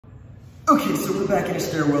Okay, so we're back in a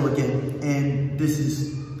stairwell again, and this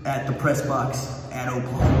is at the press box at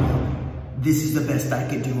Oklahoma. This is the best I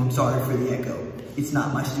could do. I'm sorry for the echo. It's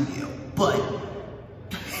not my studio, but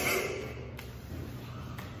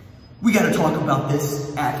we gotta talk about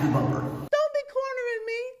this after the bumper. Don't be cornering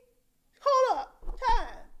me. Hold up, time.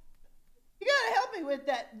 You gotta help me with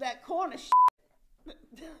that corner shit.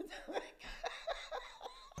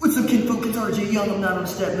 What's up, kinfolk? It's RJ Young. I'm not on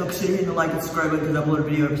step milk. Sit here and like and subscribe because I upload a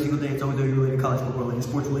video every single day. It's always related to college football, related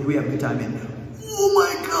sports, related. We have a good time in. Oh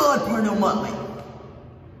my God, Parnell Motley.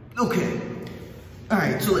 Okay. All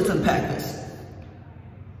right, so let's unpack this.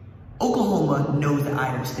 Oklahoma knows that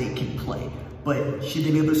Iowa State can play, but should they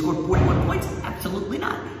be able to score 41 points? Absolutely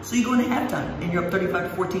not. So you go into halftime and you're up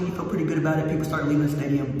 35-14. You feel pretty good about it. People start leaving the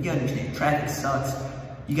stadium. You understand, traffic sucks.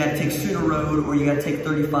 You got to take Schooner Road, or you got to take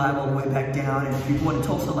 35 all the way back down. And if you're going to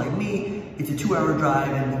Tulsa like me, it's a 2-hour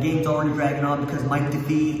drive, and the game's already dragging on because Mike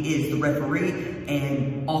DeFee is the referee,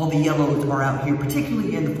 and all the yellows are out here,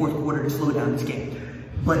 particularly in the fourth quarter, to slow down this game.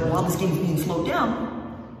 But while this game is being slowed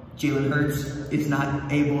down, Jalen Hurts is not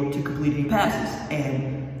able to complete any passes,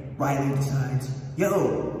 and Riley decides,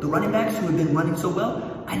 yo, the running backs who have been running so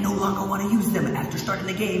well, I no longer want to use them after starting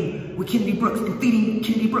the game with Kennedy Brooks and feeding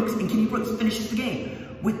Kennedy Brooks, and Kennedy Brooks finishes the game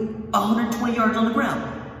with 120 yards on the ground.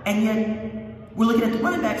 And yet, we're looking at the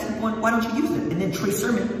running backs and going, why don't you use them? And then Trey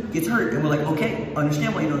Sermon gets hurt, and we're like, okay,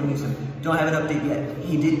 understand why you don't use him. Don't have an update yet.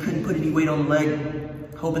 He couldn't put any weight on the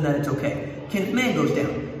leg, hoping that it's okay. Kenneth Mann goes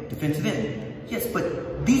down, defensive end. Yes,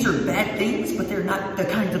 but these are bad things, but they're not the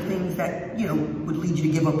kinds of things that, you know, would lead you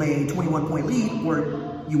to give up a 21-point lead,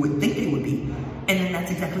 or you would think they would be. And then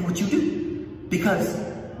that's exactly what you do. Because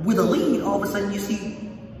with a lead, all of a sudden you see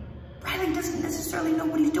Riley doesn't necessarily know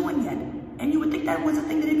what he's doing yet. And you would think that was a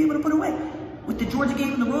thing that he'd be able to put away. With the Georgia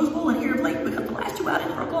game in the Rose Bowl and here of late, because the last two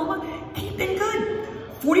outings for Oklahoma ain't been good.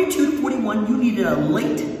 42-41, you needed a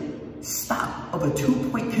late stop of a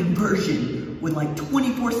 2-point conversion with like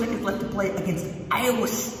 24 seconds left to play against Iowa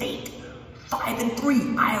State.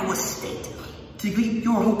 5-3 Iowa State. To keep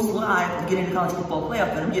your hopes alive of getting into college football playoff,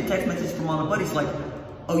 and I'm getting text messages from all my buddies like,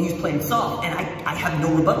 oh, you're playing soft, and I have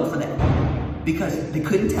no rebuttal for that. Because they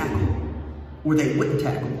couldn't tackle, or they wouldn't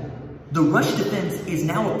tackle. The rush defense is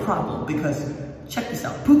now a problem because, check this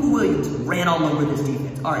out, Poopa Williams ran all over this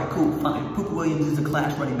defense. All right, cool, fine. Poopa Williams is a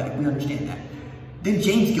class running back, we understand that. Then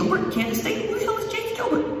James Gilbert, Kansas State, who the hell is James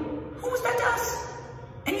Gilbert? Who was that to us?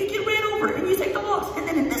 And you get ran over, and you take the loss. And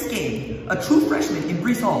then in this game, a true freshman in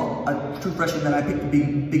Breece Hall, a true freshman that I picked to be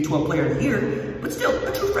Big 12 Player of the Year, but still,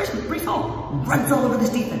 a true freshman, Breece Hall, runs all over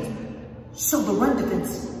this defense. So the run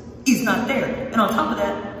defense is not there. And on top of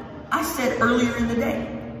that, I said earlier in the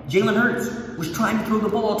day, Jalen Hurts was trying to throw the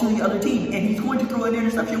ball to the other team, and he's going to throw an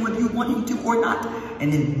interception whether you want him to or not.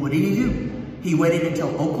 And then what did he do? He waited until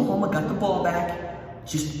Oklahoma got the ball back,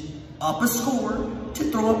 just up a score, to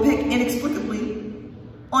throw a pick inexplicably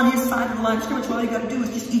on his side of the line of scrimmage. All you got to do is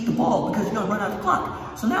just eat the ball because you're going to run out of the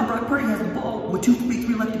clock. So now Brock Purdy has the ball with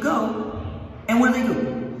 2:43 left to go, and what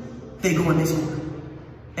do? They go and they score.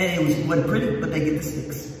 And it wasn't pretty, but they get the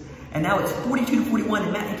sticks. And now it's 42-41,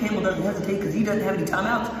 and Matthew Campbell doesn't hesitate because he doesn't have any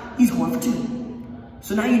timeouts. He's going for 2.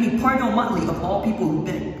 So now you need Parnell Motley, of all people who've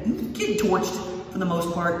been getting torched for the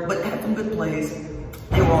most part, but had some good plays.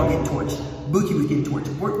 They were all getting torched. Buki was getting torched.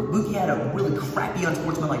 Buki had a really crappy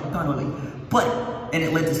unsportsmanlike penalty, and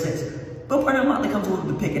it led to 6. But Parnell Motley comes over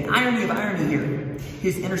with the pick. And irony of irony here,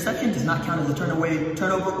 his interception does not count as a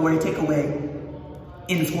turnover or a takeaway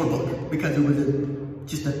in the scorebook because it was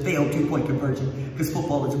just a failed 2-point conversion, because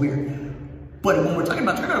football is weird. But when we're talking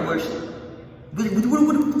about turnovers, we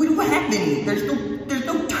don't have any. There's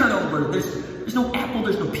no turnover. There's no apple,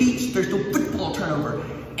 there's no peach, there's no football turnover.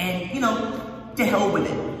 And, you know, to hell with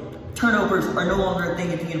it. Turnovers are no longer a thing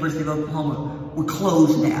at the University of Oklahoma. We're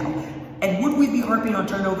closed now. And would we be harping on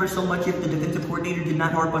turnovers so much if the defensive coordinator did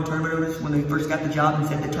not harp on turnovers when they first got the job and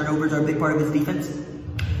said that turnovers are a big part of his defense?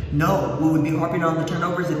 No. We would be harping on the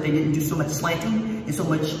turnovers if they didn't do so much slanting and so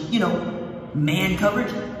much, you know, man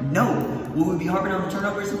coverage? No. Would we be harping on the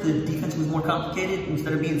turnovers if the defense was more complicated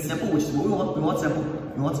instead of being simple, which is what we want? We want simple.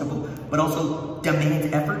 We want simple. But also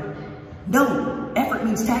demands effort? No. Effort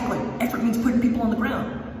means tackling. Effort means putting people on the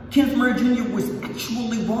ground. Kenneth Murray Jr. was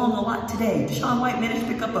actually wrong a lot today. Deshaun White managed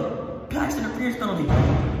to pick up a pass interference penalty.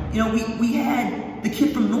 You know, we had the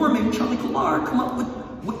kid from Norman, Charlie Collar, come up with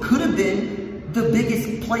what could have been the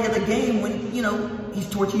biggest play of the game when, you know, he's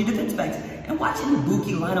torching your defense backs. And watching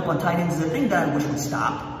Buki line up on tight ends is a thing that I wish would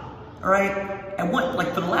stop. All right? And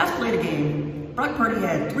for the last play of the game, Brock Purdy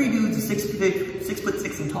had 3 dudes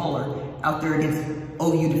 6'6" and taller out there against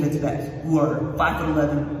OU defensive backs who are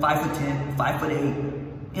 5'11", 5'10",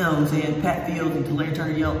 5'8", You know what I'm saying? Pat Fields and Larry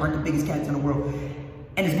Turner aren't the biggest cats in the world.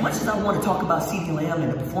 And as much as I want to talk about CeeDee Lamb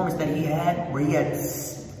and the performance that he had, where he had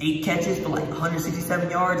 8 catches for like 167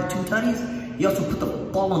 yards and 2 tutties, he also put the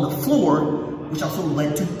ball on the floor, which also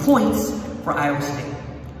led to points for Iowa State.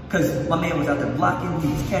 Because my man was out there blocking,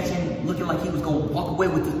 he was catching, looking like he was going to walk away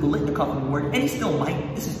with this Bolitnikoff award, and he still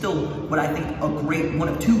might. This is still what I think one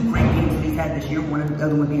of 2 great games that he's had this year, one of the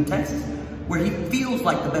other one being Texas, where he feels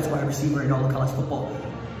like the best wide receiver in all of college football.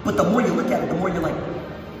 But the more you look at it, the more you're like,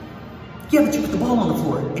 yeah, but you put the ball on the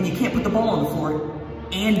floor, and you can't put the ball on the floor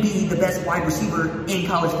and be the best wide receiver in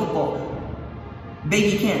college football. Maybe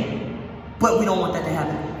you can, but we don't want that to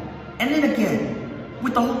happen. And then again,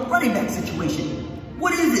 with the whole running back situation,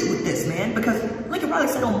 what is it with this, man? Because Lincoln Riley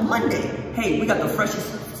said on Monday, hey, we got the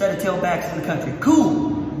freshest set of tailbacks in the country. Cool,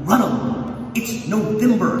 run them. It's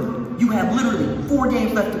November. You have literally 4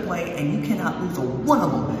 games left to play, and you cannot lose one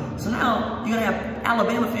of them. So now you're gonna have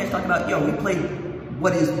Alabama fans talking about, yo, we played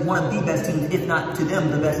what is one of the best teams, if not to them,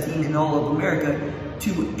 the best team in all of America, to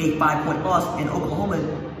a 5-point loss, and Oklahoma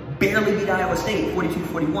barely beat Iowa State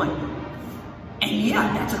 42-41. And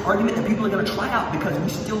yeah, that's an argument that people are going to try out because we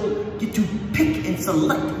still get to pick and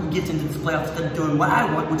select who gets into this playoffs instead of doing what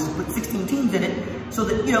I want, which is put 16 teams in it so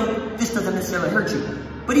that, you know, this doesn't necessarily hurt you.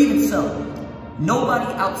 But even so,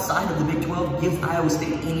 nobody outside of the Big 12 gives Iowa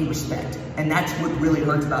State any respect. And that's what really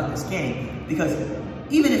hurts about this game. Because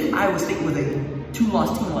even if Iowa State was a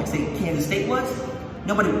 2-loss team like, say, Kansas State was,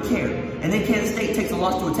 nobody would care. And then Kansas State takes a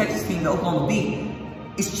loss to a Texas team that Oklahoma beat.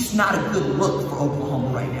 It's just not a good look for Oklahoma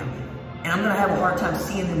right now. And I'm going to have a hard time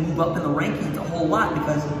seeing them move up in the rankings a whole lot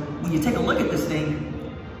because when you take a look at this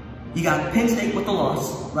thing, you got Penn State with the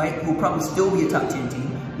loss, right, who will probably still be a top 10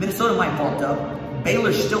 team. Minnesota might vault up.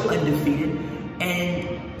 Baylor's still undefeated.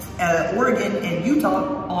 And Oregon and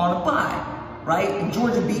Utah on a bye, right? And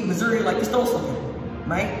Georgia beat Missouri like they stole something,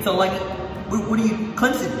 right? So, like, what do you,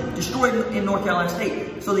 Clemson destroyed in North Carolina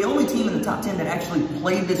State. So the only team in the top 10 that actually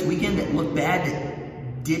played this weekend that looked bad,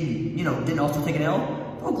 that didn't also take an L,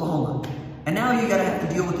 Oklahoma. And now you gotta have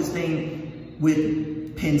to deal with this thing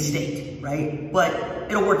with Penn State, right? But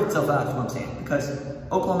it'll work itself out, is what I'm saying. Because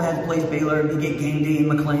Oklahoma has to play Baylor, they get game day in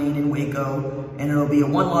McLean and Waco, and it'll be a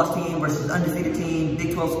 1-loss team versus an undefeated team,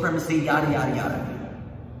 Big 12 supremacy, yada, yada, yada.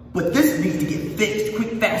 But this needs to get fixed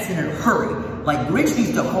quick, fast, and in a hurry. Like, Grinch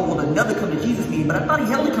needs to hold another come to Jesus meeting, but I thought he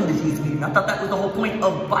held a come to Jesus meeting. I thought that was the whole point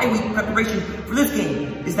of bye week preparation for this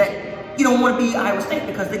game, is that you don't want to be Iowa State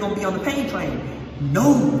because they're going to be on the pain train.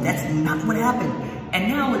 No, that's not what happened. And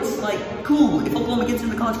now it's like, cool, if Oklahoma gets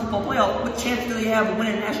into the college football playoff, what chance do they have of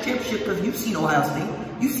winning a national championship? Because you've seen Ohio State,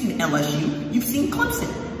 you've seen LSU, you've seen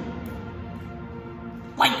Clemson.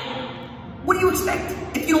 Like, what do you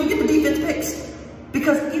expect if you don't get the defense fixed?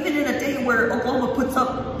 Because even in a day where Oklahoma puts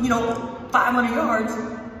up, 500 yards,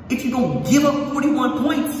 if you're going to give up 41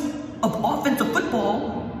 points of offensive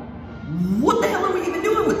football, what the hell are we even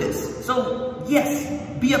doing with this? So, yes,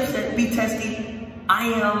 be upset, be testy.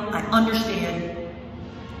 I understand.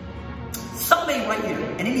 Something right here,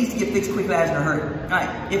 and it needs to get fixed quick, fast, in a hurry. All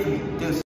right, it for me. Deuce.